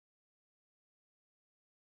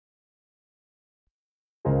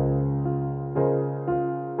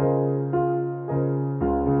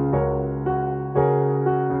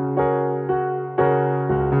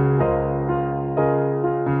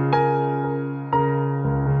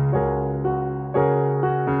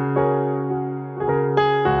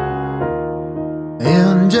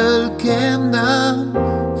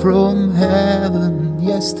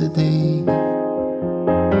yesterday.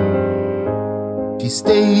 She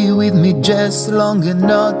stayed with me just long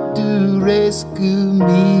enough to rescue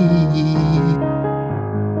me,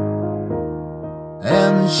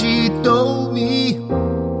 and she told me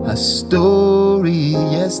a story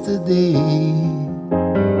yesterday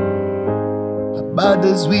about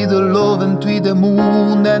the sweet love and between the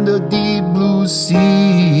moon and the deep blue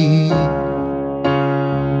sea.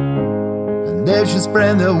 And there she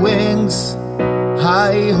spread her wings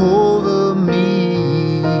high over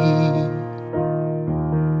me.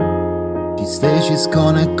 She says she's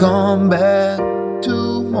gonna come back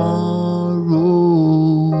tomorrow.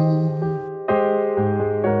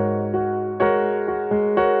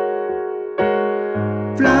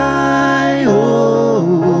 Fly,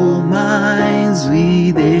 oh my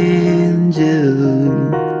sweet angel,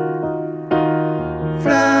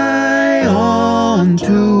 fly on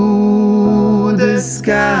to the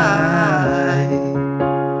sky.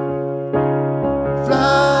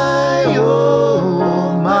 Fly,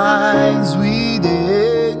 oh my sweet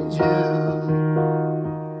angel,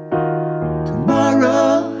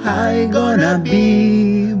 tomorrow I gonna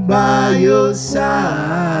be by your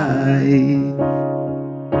side.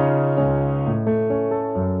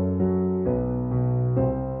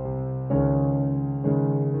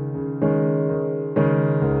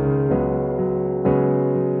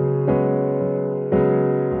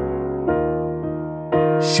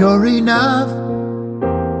 Sure enough,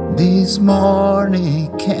 this morning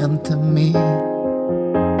came to me,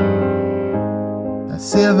 a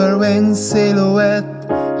silver-winged silhouette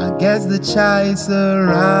against the child's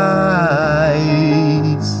eyes.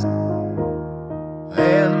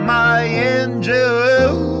 And my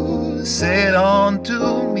angel said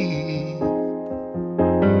unto me,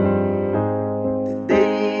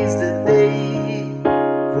 today's the day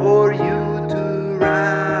for you to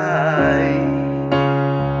rise.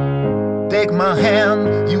 Take my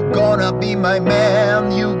hand, you gonna be my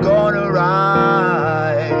man, you gonna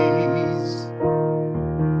rise.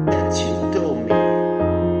 And she told me,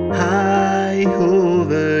 high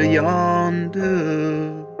over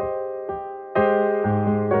yonder,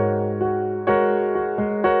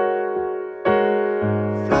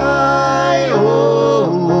 fly,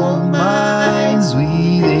 oh my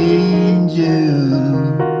sweet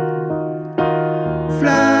angel,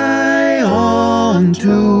 fly on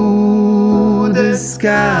to the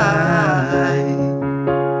sky.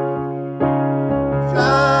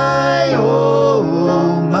 Fly, oh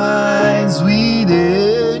my sweet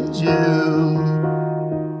angel,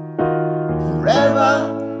 forever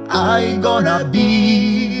I gonna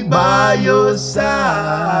be by your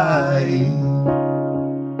side.